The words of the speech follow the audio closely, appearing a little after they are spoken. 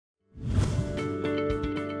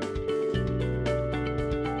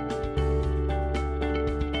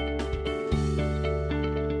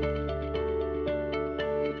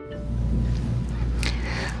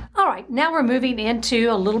now we're moving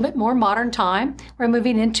into a little bit more modern time. We're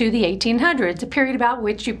moving into the 1800s, a period about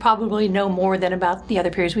which you probably know more than about the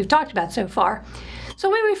other periods we've talked about so far. So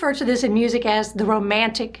we refer to this in music as the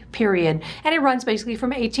Romantic period, and it runs basically from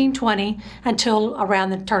 1820 until around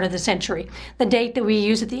the turn of the century. The date that we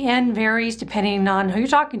use at the end varies depending on who you're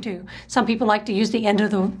talking to. Some people like to use the end of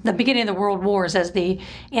the beginning of the World Wars as the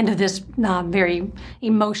end of this very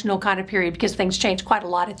emotional kind of period, because things change quite a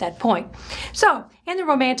lot at that point. So, in the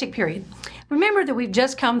Romantic period, remember that we've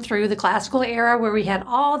just come through the classical era where we had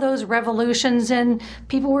all those revolutions and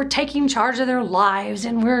people were taking charge of their lives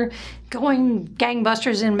and we're going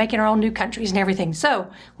gangbusters and making our own new countries and everything. So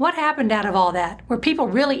what happened out of all that? Were people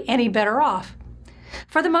really any better off?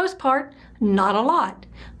 For the most part, not a lot.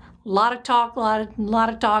 A lot of talk, a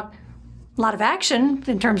lot of action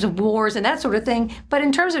in terms of wars and that sort of thing. But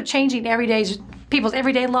in terms of changing people's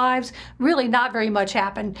everyday lives, really not very much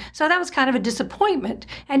happened. So that was kind of a disappointment.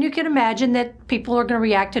 And you can imagine that people are going to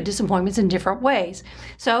react to disappointments in different ways.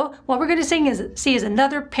 So what we're going to see is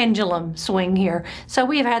another pendulum swing here. So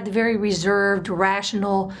we have had the very reserved,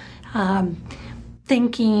 rational,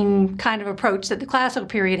 thinking kind of approach that the classical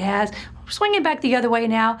period has. We're swinging back the other way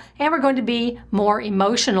now, and we're going to be more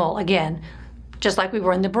emotional again, just like we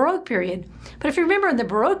were in the Baroque period. But if you remember in the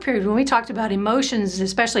Baroque period, when we talked about emotions,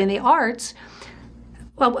 especially in the arts,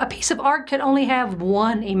 well, a piece of art could only have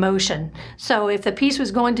one emotion. So if the piece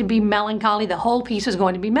was going to be melancholy, the whole piece was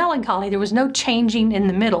going to be melancholy. There was no changing in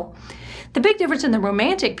the middle. The big difference in the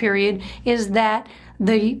Romantic period is that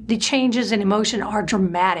the changes in emotion are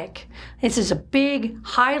dramatic. This is a big,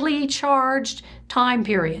 highly charged time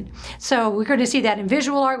period. So we're going to see that in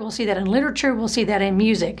visual art, we'll see that in literature, we'll see that in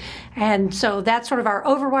music. And so that's sort of our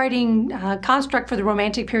overriding construct for the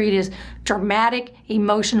Romantic period is dramatic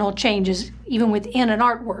emotional changes, even within an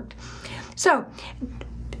artwork. So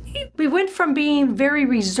we went from being very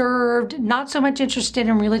reserved, not so much interested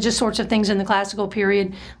in religious sorts of things in the classical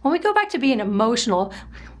period. When we go back to being emotional,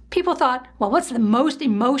 people thought, well, what's the most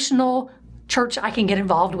emotional church I can get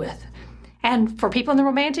involved with? And for people in the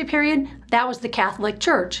Romantic period, that was the Catholic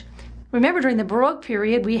Church. Remember, during the Baroque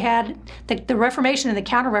period, we had the Reformation and the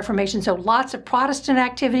Counter-Reformation, so lots of Protestant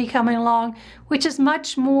activity coming along, which is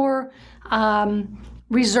much more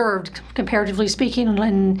reserved, comparatively speaking,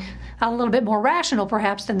 and a little bit more rational,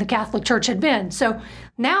 perhaps, than the Catholic Church had been. So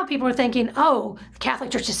now people are thinking, oh, the Catholic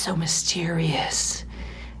Church is so mysterious.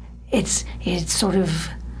 It's sort of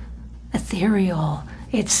ethereal.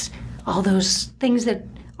 It's all those things that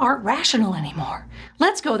aren't rational anymore.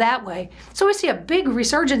 Let's go that way. So we see a big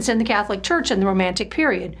resurgence in the Catholic Church in the Romantic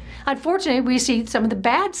period. Unfortunately, we see some of the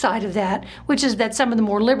bad side of that, which is that some of the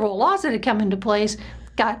more liberal laws that had come into place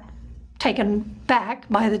got taken back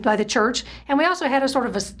by the church. And we also had a sort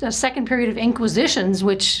of a second period of inquisitions,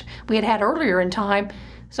 which we had earlier in time.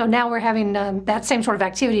 So now we're having that same sort of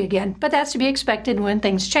activity again. But that's to be expected when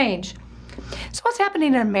things change. So what's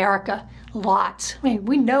happening in America? Lots. I mean,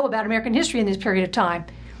 we know about American history in this period of time.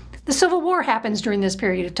 The Civil War happens during this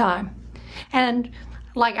period of time. And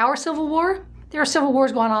like our Civil War, there are civil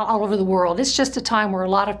wars going on all over the world. It's just a time where a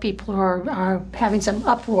lot of people are having some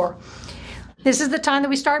uproar. This is the time that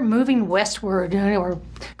we start moving westward, or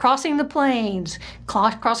crossing the plains,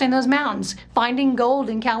 crossing those mountains, finding gold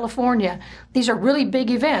in California. These are really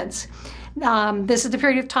big events. This is the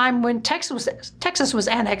period of time when Texas was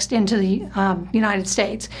annexed into the United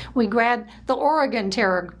States. We grabbed the Oregon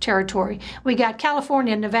territory. We got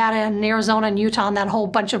California, Nevada, and Arizona, and Utah, and that whole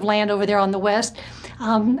bunch of land over there on the west,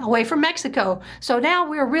 away from Mexico. So now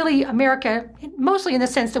we're really America, mostly in the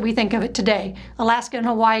sense that we think of it today. Alaska and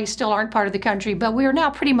Hawaii still aren't part of the country, but we are now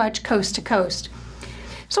pretty much coast to coast.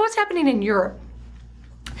 So what's happening in Europe?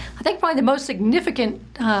 I think probably the most significant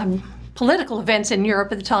political events in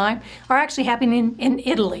Europe at the time are actually happening in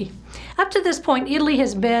Italy. Up to this point, Italy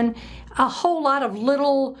has been a whole lot of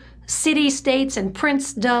little city-states and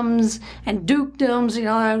princedoms and dukedoms,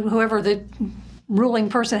 whoever the ruling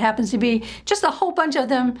person happens to be, just a whole bunch of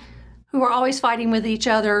them who are always fighting with each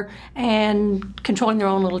other and controlling their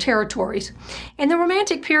own little territories. In the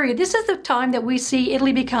Romantic period, this is the time that we see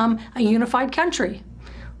Italy become a unified country.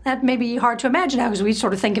 That may be hard to imagine now because we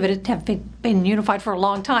sort of think of it as having been unified for a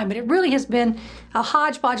long time, but it really has been a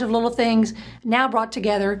hodgepodge of little things now brought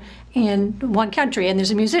together in one country. And there's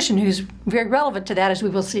a musician who's very relevant to that, as we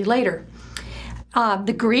will see later.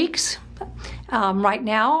 The Greeks right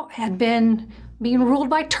now had been being ruled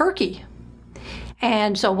by Turkey.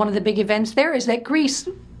 And so one of the big events there is that Greece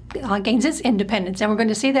gains its independence. And we're going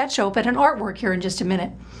to see that show up in an artwork here in just a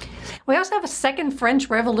minute. We also have a second French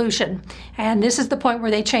Revolution, and this is the point where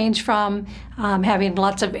they change from having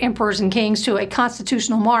lots of emperors and kings to a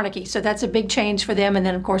constitutional monarchy. So that's a big change for them, and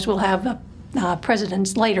then of course we'll have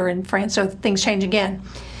presidents later in France, so things change again.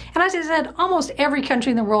 And as I said, almost every country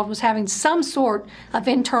in the world was having some sort of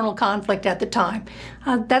internal conflict at the time.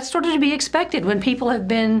 That's sort of to be expected when people have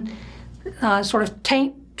been sort of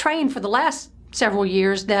trained for the last several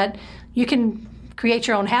years that you can create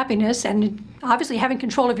your own happiness, and obviously having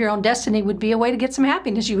control of your own destiny would be a way to get some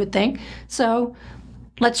happiness, you would think. So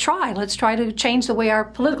let's try to change the way our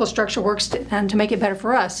political structure works and to make it better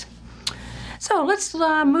for us. So let's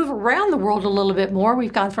move around the world a little bit more.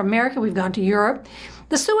 We've gone from America, we've gone to Europe.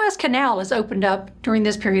 The Suez Canal is opened up during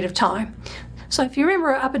this period of time. So if you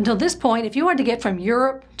remember up until this point, if you wanted to get from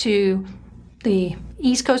Europe to the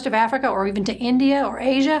east coast of Africa or even to India or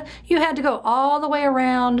Asia, you had to go all the way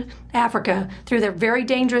around Africa through the very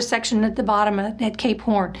dangerous section at the bottom at Cape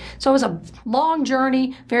Horn. So it was a long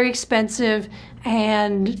journey, very expensive,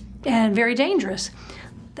 and very dangerous.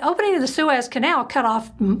 The opening of the Suez Canal cut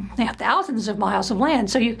off thousands of miles of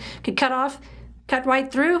land. So you could cut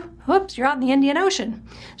right through, whoops, you're out in the Indian Ocean.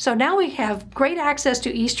 So now we have great access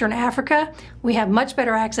to Eastern Africa. We have much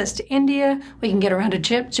better access to India. We can get around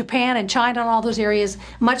to Japan and China and all those areas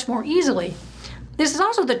much more easily. This is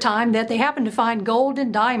also the time that they happened to find gold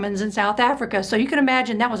and diamonds in South Africa. So you can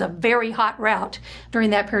imagine that was a very hot route during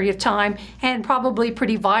that period of time, and probably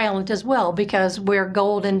pretty violent as well, because where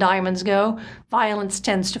gold and diamonds go, violence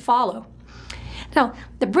tends to follow. Now,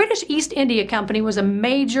 the British East India Company was a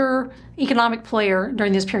major economic player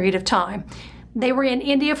during this period of time. They were in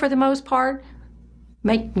India for the most part,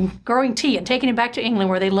 growing tea and taking it back to England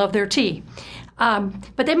where they love their tea.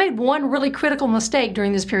 But they made one really critical mistake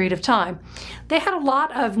during this period of time. They had a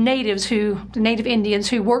lot of native Indians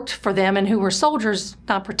who worked for them and who were soldiers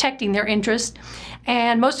protecting their interests,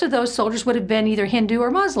 and most of those soldiers would have been either Hindu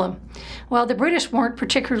or Muslim. Well, the British weren't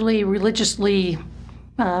particularly religiously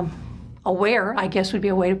aware, I guess would be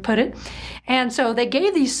a way to put it. And so they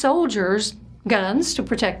gave these soldiers guns to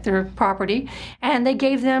protect their property, and they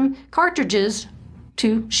gave them cartridges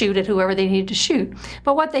to shoot at whoever they needed to shoot.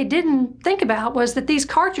 But what they didn't think about was that these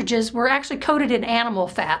cartridges were actually coated in animal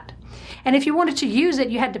fat. And if you wanted to use it,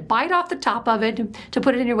 you had to bite off the top of it to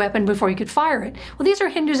put it in your weapon before you could fire it. Well, these are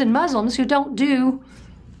Hindus and Muslims who don't do,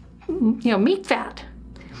 meat fat.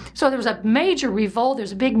 So there was a major revolt,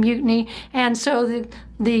 there's a big mutiny, and so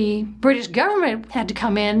the British government had to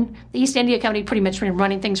come in. The East India Company pretty much been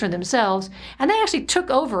running things for themselves, and they actually took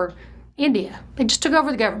over India. They just took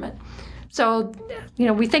over the government. So,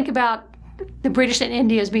 we think about the British and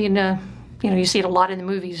India as being, you see it a lot in the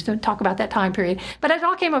movies, don't talk about that time period. But it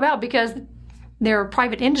all came about because their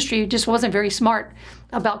private industry just wasn't very smart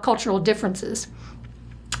about cultural differences.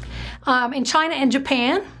 In China and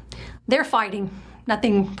Japan, they're fighting.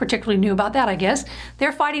 Nothing particularly new about that, I guess.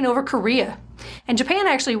 They're fighting over Korea. And Japan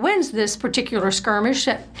actually wins this particular skirmish,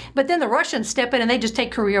 but then the Russians step in and they just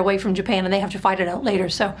take Korea away from Japan and they have to fight it out later.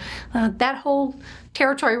 So that whole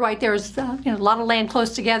territory right there is a lot of land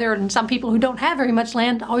close together, and some people who don't have very much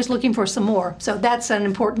land always looking for some more. So that's an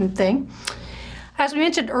important thing. As we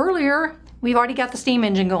mentioned earlier, we've already got the steam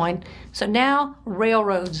engine going. So now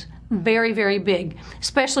railroads, very, very big,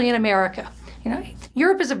 especially in America.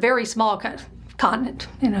 Europe is a very small continent.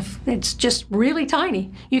 It's just really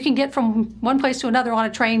tiny. You can get from one place to another on a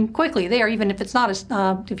train quickly there, even if it's not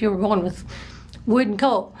if you were going with wood and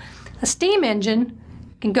coal. A steam engine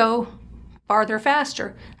can go farther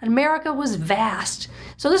faster. And America was vast.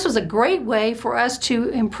 So this was a great way for us to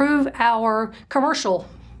improve our commercial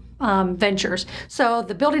ventures. So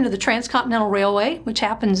the building of the Transcontinental Railway, which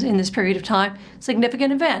happens in this period of time,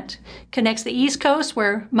 significant event, connects the East Coast,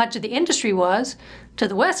 where much of the industry was, to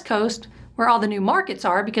the West Coast, where all the new markets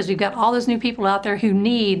are, because we've got all those new people out there who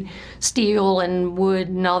need steel and wood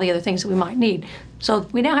and all the other things that we might need. So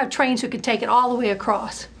we now have trains who can take it all the way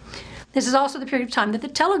across. This is also the period of time that the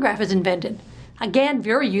telegraph is invented. Again,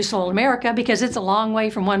 very useful in America because it's a long way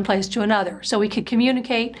from one place to another. So we could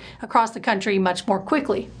communicate across the country much more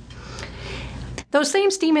quickly. Those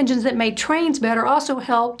same steam engines that made trains better also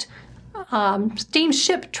helped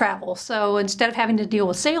steamship travel. So instead of having to deal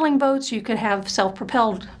with sailing boats, you could have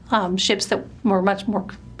self-propelled ships that were much more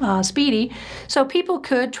speedy. So people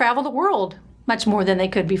could travel the world much more than they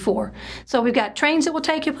could before. So we've got trains that will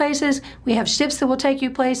take you places, we have ships that will take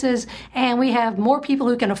you places, and we have more people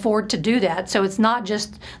who can afford to do that. So it's not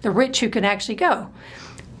just the rich who can actually go.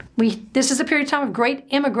 This is a period of time of great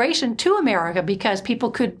immigration to America because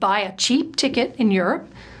people could buy a cheap ticket in Europe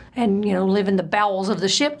and live in the bowels of the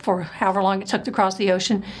ship for however long it took to cross the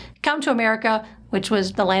ocean, come to America, which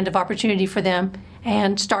was the land of opportunity for them,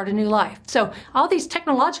 and start a new life. So all these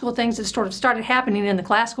technological things that sort of started happening in the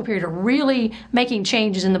classical period are really making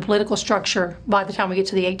changes in the political structure by the time we get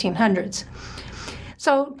to the 1800s.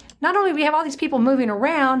 So not only do we have all these people moving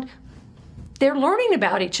around, they're learning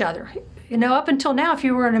about each other. Up until now, if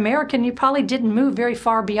you were an American, you probably didn't move very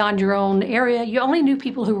far beyond your own area. You only knew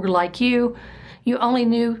people who were like you. You only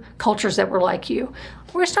knew cultures that were like you.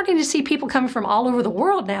 We're starting to see people coming from all over the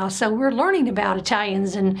world now, so we're learning about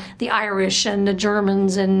Italians and the Irish and the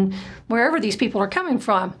Germans and wherever these people are coming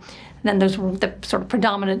from. And then those were the sort of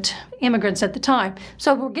predominant immigrants at the time.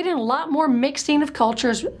 So we're getting a lot more mixing of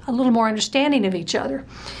cultures, a little more understanding of each other.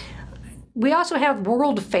 We also have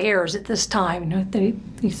world fairs at this time,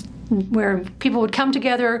 where people would come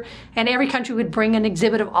together and every country would bring an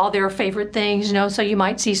exhibit of all their favorite things, so you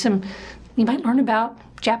might learn about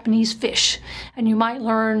Japanese fish, and you might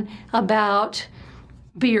learn about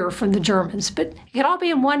beer from the Germans, but it could all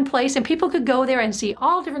be in one place, and people could go there and see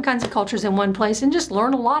all different kinds of cultures in one place and just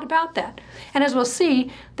learn a lot about that. And as we'll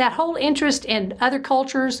see, that whole interest in other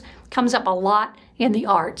cultures comes up a lot in the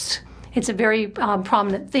arts. It's a very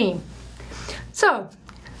prominent theme. So,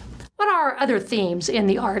 what are other themes in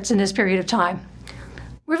the arts in this period of time?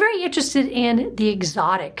 We're very interested in the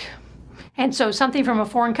exotic. And so something from a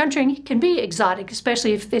foreign country can be exotic,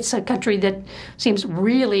 especially if it's a country that seems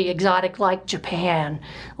really exotic, like Japan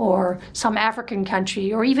or some African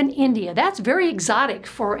country or even India. That's very exotic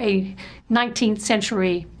for a 19th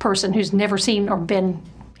century person who's never seen or been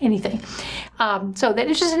anything. So that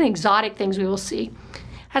is just in exotic things we will see.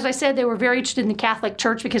 As I said, they were very interested in the Catholic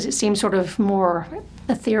Church because it seems sort of more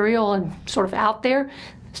ethereal and sort of out there.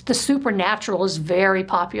 The supernatural is very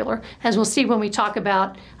popular. As we'll see when we talk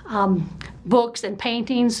about books and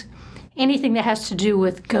paintings, anything that has to do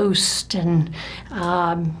with ghosts and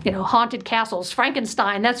haunted castles,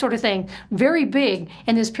 Frankenstein, that sort of thing, very big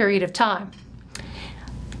in this period of time.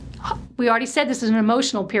 We already said this is an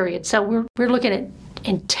emotional period, so we're looking at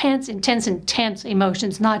intense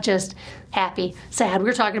emotions, not just happy, sad.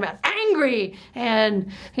 We're talking about angry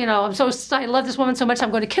and, I love this woman so much I'm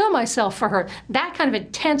going to kill myself for her. That kind of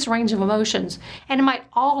intense range of emotions. And it might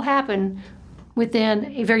all happen within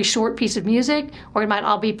a very short piece of music, or it might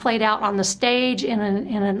all be played out on the stage in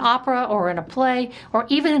an opera or in a play, or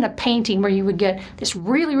even in a painting where you would get this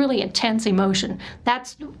really, really intense emotion.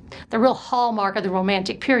 That's the real hallmark of the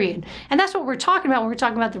Romantic period. And that's what we're talking about when we're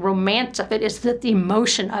talking about the romance of it, is that the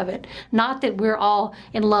emotion of it, not that we're all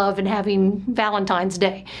in love and having Valentine's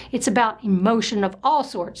Day. It's about emotion of all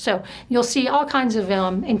sorts. So you'll see all kinds of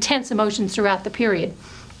intense emotions throughout the period.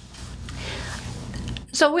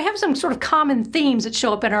 So we have some sort of common themes that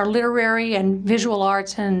show up in our literary and visual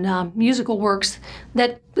arts and musical works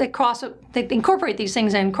that incorporate these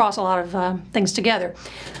things and cross a lot of things together.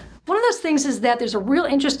 One of those things is that there's a real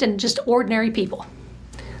interest in just ordinary people.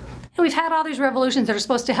 And we've had all these revolutions that are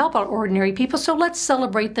supposed to help our ordinary people, so let's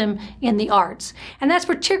celebrate them in the arts. And that's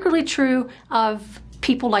particularly true of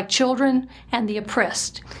people like children and the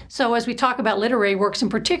oppressed. So as we talk about literary works in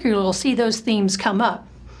particular, we'll see those themes come up.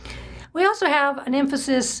 We also have an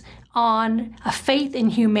emphasis on a faith in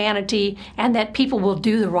humanity and that people will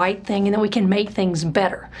do the right thing and that we can make things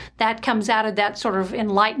better. That comes out of that sort of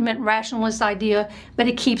Enlightenment rationalist idea, but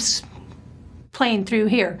it keeps playing through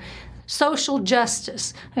here. Social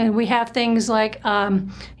justice, and we have things like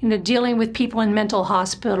dealing with people in mental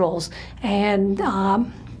hospitals and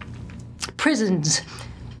prisons,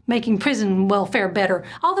 making prison welfare better.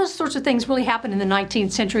 All those sorts of things really happened in the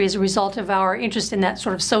 19th century as a result of our interest in that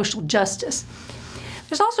sort of social justice.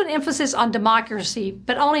 There's also an emphasis on democracy,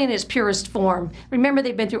 but only in its purest form. Remember,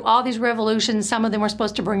 they've been through all these revolutions. Some of them were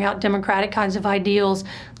supposed to bring out democratic kinds of ideals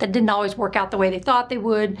that didn't always work out the way they thought they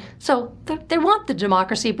would. So they want the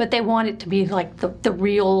democracy, but they want it to be like the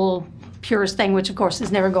real purest thing, which of course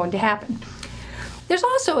is never going to happen. There's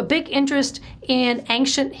also a big interest in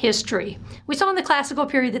ancient history. We saw in the classical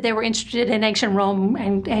period that they were interested in ancient Rome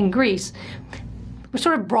and Greece. We're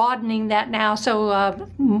sort of broadening that now, so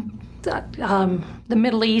the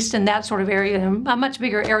Middle East and that sort of area, a much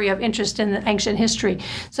bigger area of interest in ancient history.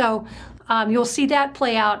 So you'll see that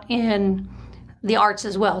play out in the arts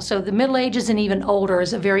as well. So the Middle Ages and even older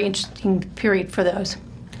is a very interesting period for those.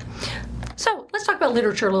 So let's talk about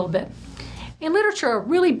literature a little bit. In literature, a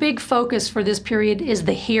really big focus for this period is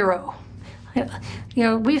the hero.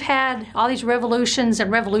 We've had all these revolutions,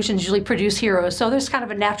 and revolutions usually produce heroes, so there's kind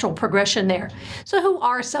of a natural progression there. So who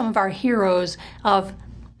are some of our heroes of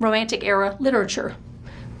Romantic era literature?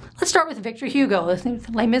 Let's start with Victor Hugo,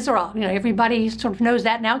 Les Miserables. You know, everybody sort of knows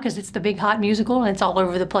that now because it's the big hot musical and it's all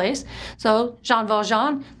over the place. So Jean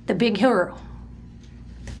Valjean, the big hero.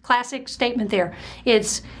 Classic statement there.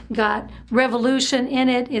 It's got revolution in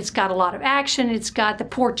it. It's got a lot of action. It's got the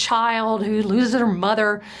poor child who loses her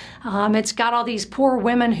mother. It's got all these poor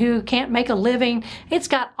women who can't make a living. It's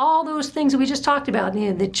got all those things that we just talked about.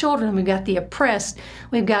 You know, the children, we've got the oppressed.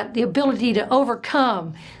 We've got the ability to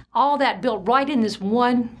overcome. All that built right in this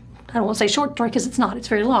one, I don't want to say short story because it's not, it's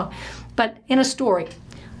very long, but in a story.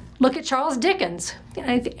 Look at Charles Dickens.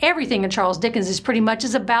 Everything in Charles Dickens is pretty much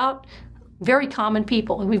about very common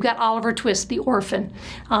people. And we've got Oliver Twist, the orphan.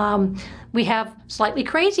 We have slightly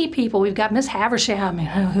crazy people. We've got Miss Havisham,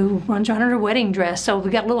 who runs around in her wedding dress. So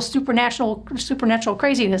we've got a little supernatural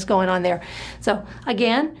craziness going on there. So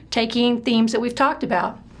again, taking themes that we've talked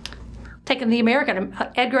about. Taking the American,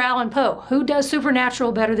 Edgar Allan Poe. Who does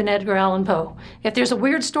supernatural better than Edgar Allan Poe? If there's a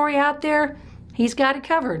weird story out there, he's got it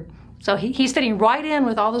covered. So he's fitting right in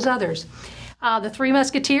with all those others. The Three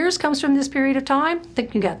Musketeers comes from this period of time.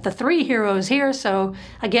 You got the three heroes here. So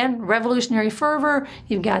again, revolutionary fervor.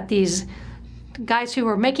 You've got these guys who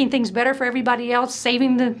are making things better for everybody else,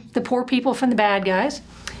 saving the poor people from the bad guys.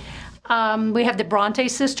 We have the Bronte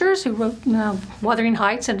sisters who wrote Wuthering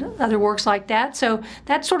Heights and other works like that. So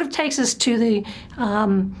that sort of takes us to the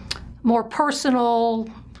more personal,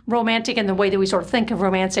 romantic, in the way that we sort of think of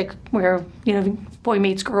romantic, where, you know, boy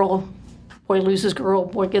meets girl, boy loses girl,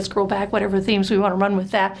 boy gets girl back, whatever themes we want to run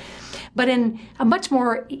with that. But in a much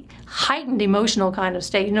more heightened emotional kind of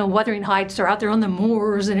state. You know, Wuthering Heights, they're out there on the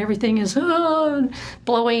moors and everything is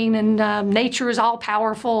blowing and nature is all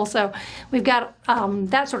powerful. So we've got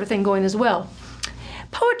that sort of thing going as well.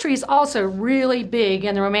 Poetry is also really big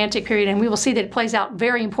in the Romantic period, and we will see that it plays out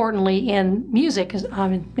very importantly in music,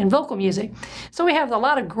 in vocal music. So we have a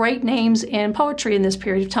lot of great names in poetry in this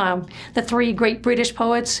period of time. The three great British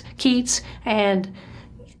poets, Keats and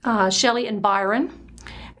Shelley and Byron.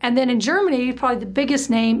 And then in Germany, probably the biggest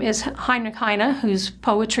name is Heinrich Heine, whose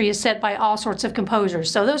poetry is set by all sorts of composers.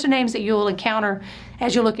 So those are names that you'll encounter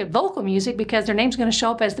as you look at vocal music, because their name's going to show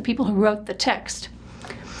up as the people who wrote the text.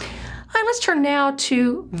 All right, let's turn now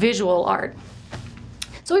to visual art.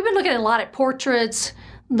 So we've been looking a lot at portraits,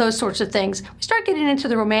 those sorts of things. We start getting into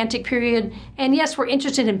the Romantic period, and yes, we're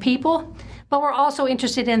interested in people, but we're also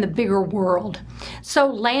interested in the bigger world. So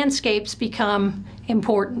landscapes become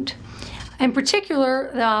important. In particular,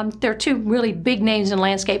 there are two really big names in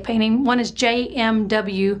landscape painting. One is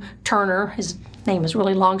J.M.W. Turner. His name is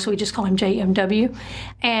really long, so we just call him J.M.W.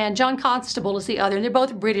 And John Constable is the other. And they're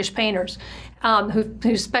both British painters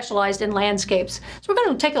who specialized in landscapes. So we're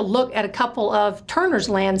going to take a look at a couple of Turner's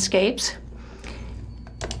landscapes.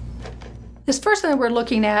 This first thing that we're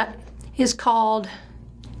looking at is called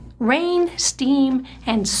Rain, Steam,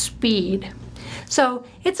 and Speed. So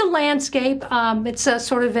it's a landscape. It's a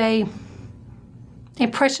sort of a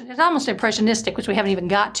it's almost impressionistic, which we haven't even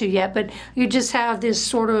got to yet, but you just have this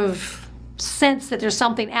sort of sense that there's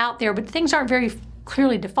something out there, but things aren't very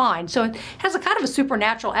clearly defined. So it has a kind of a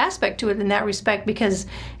supernatural aspect to it in that respect, because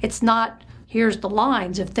it's not, here's the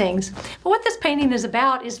lines of things. But what this painting is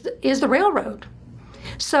about is the railroad.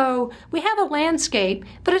 So we have a landscape,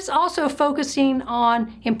 but it's also focusing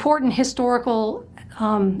on important historical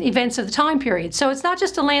events of the time period. So it's not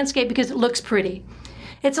just a landscape because it looks pretty.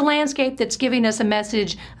 It's a landscape that's giving us a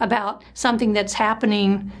message about something that's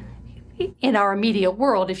happening in our immediate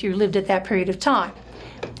world if you lived at that period of time.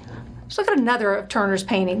 Let's look at another of Turner's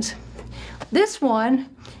paintings. This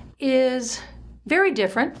one is very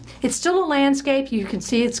different. It's still a landscape. You can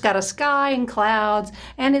see it's got a sky and clouds,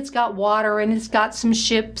 and it's got water, and it's got some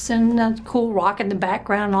ships and a cool rock in the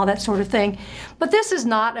background and all that sort of thing. But this is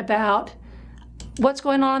not about what's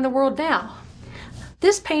going on in the world now.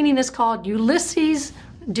 This painting is called Ulysses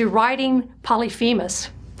Deriding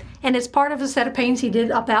Polyphemus, and it's part of a set of paintings he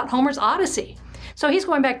did about Homer's Odyssey. So he's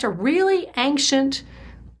going back to really ancient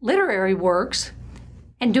literary works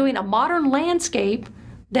and doing a modern landscape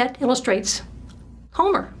that illustrates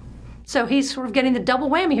Homer. So he's sort of getting the double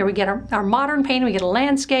whammy here. We get our modern painting, we get a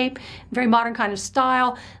landscape, very modern kind of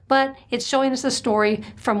style, but it's showing us a story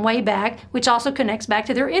from way back, which also connects back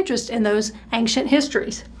to their interest in those ancient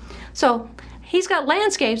histories. So he's got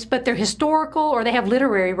landscapes, but they're historical, or they have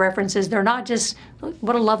literary references. They're not just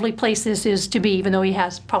what a lovely place this is to be, even though he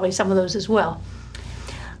has probably some of those as well.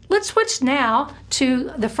 Let's switch now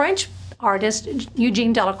to the French artist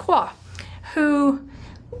Eugene Delacroix, who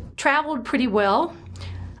traveled pretty well.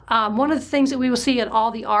 One of the things that we will see in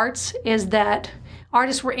all the arts is that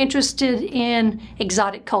artists were interested in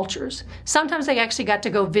exotic cultures. Sometimes they actually got to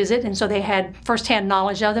go visit, and so they had firsthand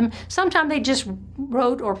knowledge of them. Sometimes they just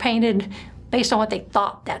wrote or painted based on what they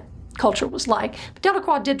thought that culture was like. But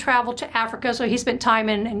Delacroix did travel to Africa, so he spent time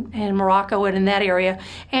in Morocco and in that area.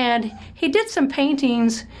 And he did some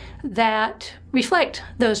paintings that reflect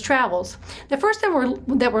those travels. The first thing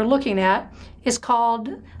that we're looking at is called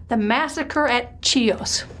The Massacre at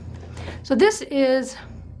Chios. So this is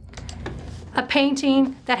a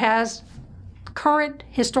painting that has current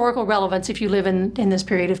historical relevance if you live in this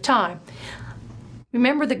period of time.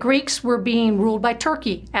 Remember, the Greeks were being ruled by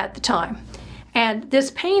Turkey at the time. And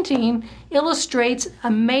this painting illustrates a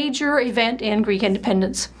major event in Greek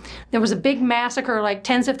independence. There was a big massacre, like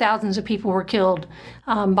tens of thousands of people were killed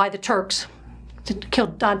by the Turks,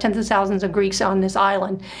 killed tens of thousands of Greeks on this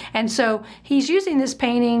island. And so he's using this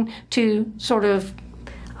painting to sort of,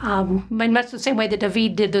 in much the same way that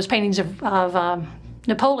David did those paintings of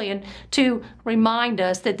Napoleon, to remind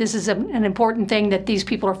us that this is an important thing, that these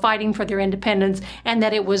people are fighting for their independence and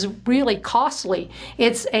that it was really costly.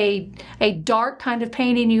 It's a dark kind of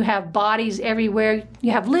painting. You have bodies everywhere.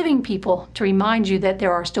 You have living people to remind you that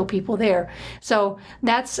there are still people there. So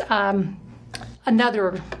that's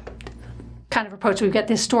another kind of approach. We've got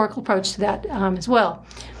the historical approach to that as well.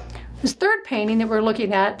 This third painting that we're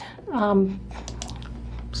looking at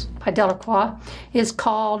by Delacroix is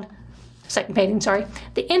called, second painting, sorry,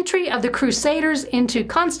 The Entry of the Crusaders into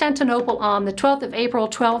Constantinople on the 12th of April,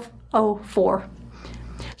 1204.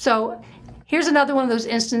 So here's another one of those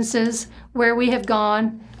instances where we have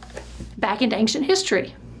gone back into ancient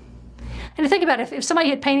history. And to think about it, if somebody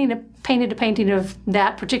had painted a painting of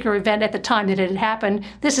that particular event at the time that it had happened,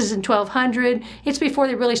 this is in 1200, it's before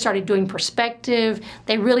they really started doing perspective.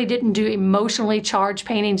 They really didn't do emotionally charged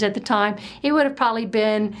paintings at the time. It would have probably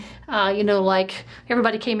been, like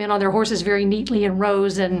everybody came in on their horses very neatly in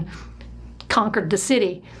rows and conquered the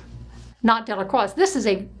city. Not Delacroix. This is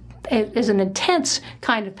an intense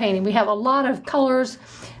kind of painting. We have a lot of colors.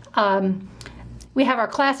 We have our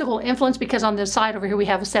classical influence because on the side over here we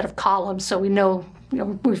have a set of columns, so we know,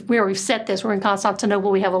 where we've set this. We're in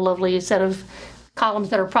Constantinople. We have a lovely set of columns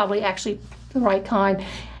that are probably actually the right kind.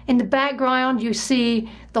 In the background, you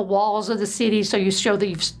see the walls of the city, so you show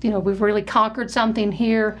that we've really conquered something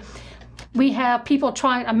here. We have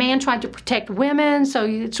a man trying to protect women, so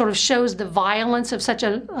it sort of shows the violence of such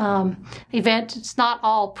an event. It's not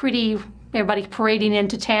all pretty, everybody parading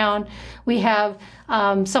into town. We have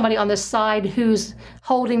somebody on the side who's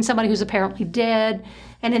holding somebody who's apparently dead.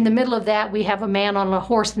 And in the middle of that, we have a man on a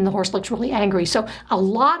horse, and the horse looks really angry. So a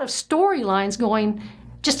lot of storylines going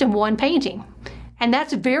just in one painting. And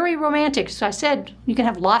that's very romantic. So I said you can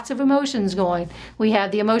have lots of emotions going. We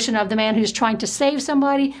have the emotion of the man who's trying to save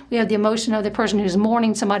somebody. We have the emotion of the person who's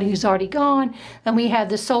mourning somebody who's already gone. And we have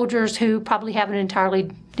the soldiers who probably have an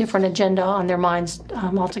entirely different agenda on their minds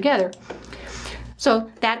altogether.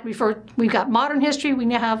 So we've got modern history, we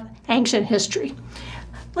now have ancient history.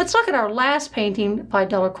 Let's look at our last painting by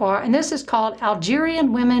Delacroix, and this is called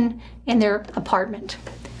Algerian Women in Their Apartment.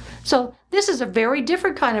 So this is a very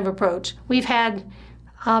different kind of approach. We've had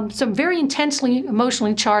some very intensely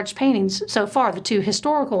emotionally charged paintings so far, the two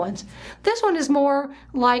historical ones. This one is more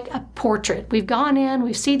like a portrait. We've gone in,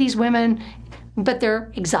 we see these women, but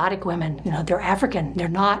they're exotic women. They're African. They're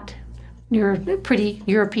not your pretty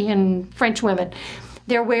European French women.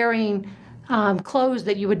 They're wearing clothes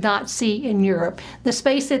that you would not see in Europe. The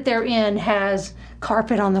space that they're in has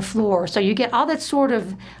carpet on the floor, so you get all that sort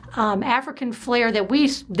of African flair that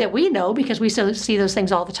we know because we see those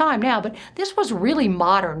things all the time now. But this was really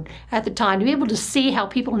modern at the time, to be able to see how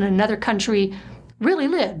people in another country really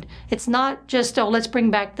lived. It's not just, let's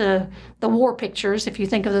bring back the war pictures, if you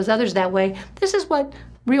think of those others that way. This is what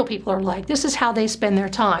real people are like. This is how they spend their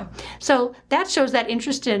time. So that shows that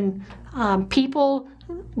interest in people,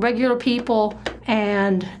 regular people,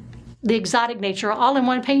 and the exotic nature all in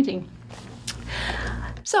one painting.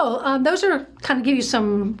 So those are kind of give you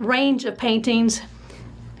some range of paintings.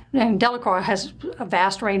 And Delacroix has a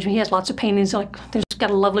vast range. He has lots of paintings. Like there's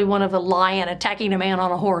got a lovely one of a lion attacking a man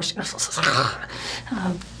on a horse.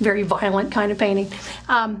 Very violent kind of painting.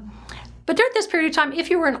 But during this period of time, if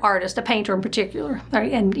you were an artist, a painter in particular,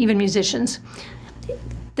 and even musicians,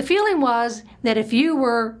 the feeling was that if you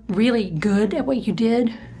were really good at what you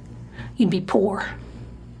did, you'd be poor.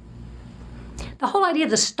 The whole idea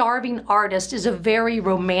of the starving artist is a very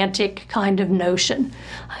romantic kind of notion.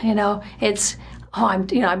 It's oh,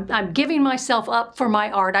 I'm giving myself up for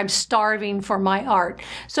my art. I'm starving for my art.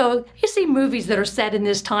 So you see movies that are set in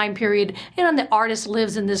this time period, and the artist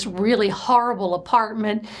lives in this really horrible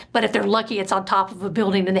apartment, but if they're lucky, it's on top of a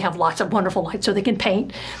building, and they have lots of wonderful lights so they can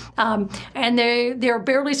paint. And they're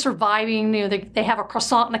barely surviving. They have a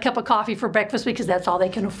croissant and a cup of coffee for breakfast because that's all they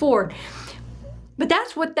can afford. But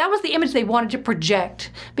that was the image they wanted to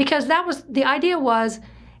project, because the idea was,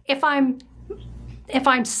 if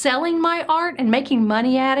I'm selling my art and making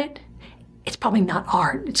money at it, it's probably not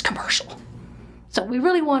art, it's commercial. So we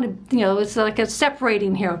really want to, it's like a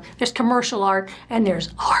separating here. There's commercial art and there's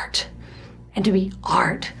art. And to be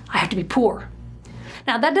art, I have to be poor.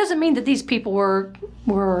 Now that doesn't mean that these people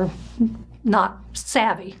were not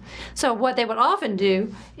savvy. So what they would often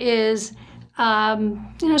do is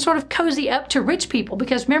sort of cozy up to rich people,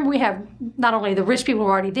 because remember, we have not only the rich people who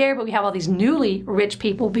are already there, but we have all these newly rich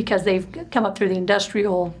people because they've come up through the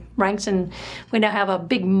industrial ranks, and we now have a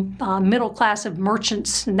big middle class of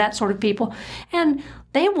merchants and that sort of people. And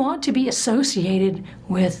they want to be associated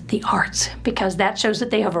with the arts because that shows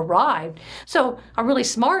that they have arrived. So a really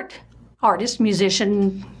smart artist,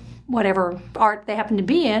 musician, whatever art they happen to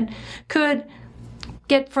be in, could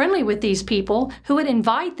get friendly with these people who would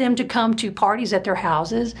invite them to come to parties at their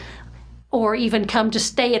houses, or even come to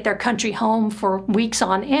stay at their country home for weeks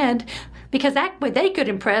on end, because that way they could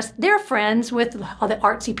impress their friends with all the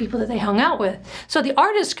artsy people that they hung out with. So the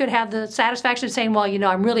artist could have the satisfaction of saying, well,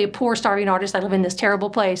 I'm really a poor, starving artist. I live in this terrible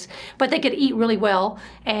place. But they could eat really well,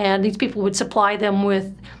 and these people would supply them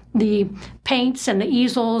with the paints and the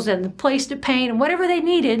easels and the place to paint and whatever they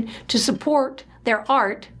needed to support their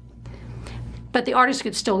art. But the artist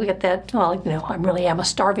could still get that, well, I really am a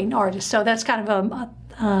starving artist. So that's kind of a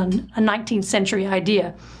 19th century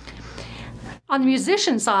idea. On the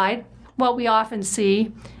musician side, what we often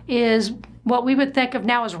see is what we would think of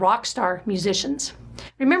now as rock star musicians.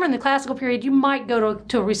 Remember, in the classical period, you might go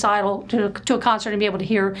to a recital, to a concert, and be able to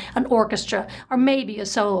hear an orchestra or maybe a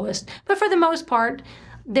soloist. But for the most part,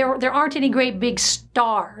 there aren't any great big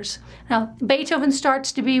stars. Now, Beethoven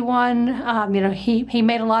starts to be one. He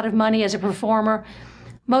made a lot of money as a performer.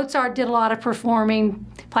 Mozart did a lot of performing,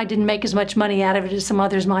 probably didn't make as much money out of it as some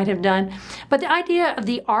others might have done. But the idea of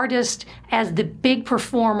the artist as the big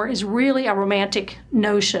performer is really a romantic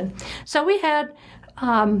notion. So we had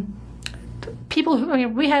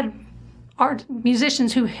we had art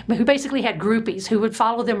musicians who basically had groupies who would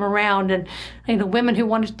follow them around, and women who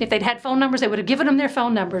wanted, if they'd had phone numbers, they would have given them their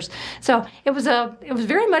phone numbers. So it was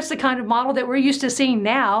very much the kind of model that we're used to seeing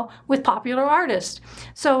now with popular artists.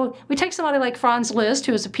 So we take somebody like Franz Liszt,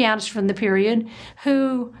 who was a pianist from the period,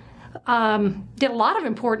 who did a lot of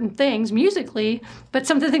important things musically, but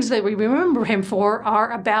some of the things that we remember him for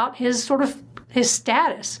are about his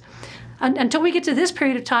status. Until we get to this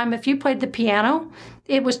period of time, if you played the piano,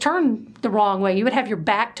 it was turned the wrong way. You would have your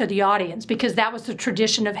back to the audience because that was the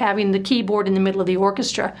tradition of having the keyboard in the middle of the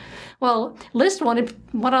orchestra. Well, Liszt wanted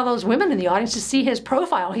one of those women in the audience to see his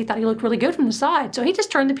profile. He thought he looked really good from the side, so he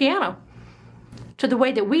just turned the piano to the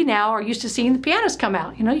way that we now are used to seeing the pianist come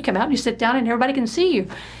out. You come out and you sit down and everybody can see you.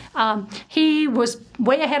 He was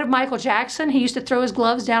way ahead of Michael Jackson. He used to throw his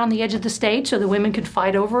gloves down on the edge of the stage so the women could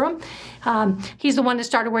fight over him. He's the one that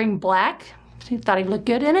started wearing black. He thought he looked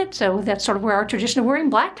good in it, so that's sort of where our tradition of wearing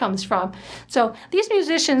black comes from. So these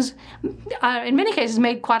musicians, in many cases,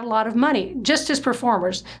 made quite a lot of money just as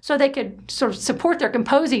performers, so they could sort of support their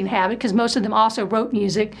composing habit, because most of them also wrote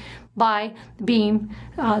music by being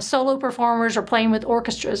solo performers or playing with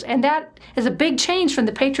orchestras. And that is a big change from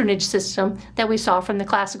the patronage system that we saw from the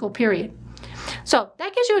classical period. So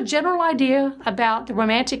that gives you a general idea about the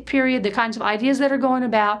Romantic period, the kinds of ideas that are going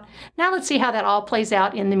about. Now let's see how that all plays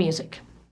out in the music.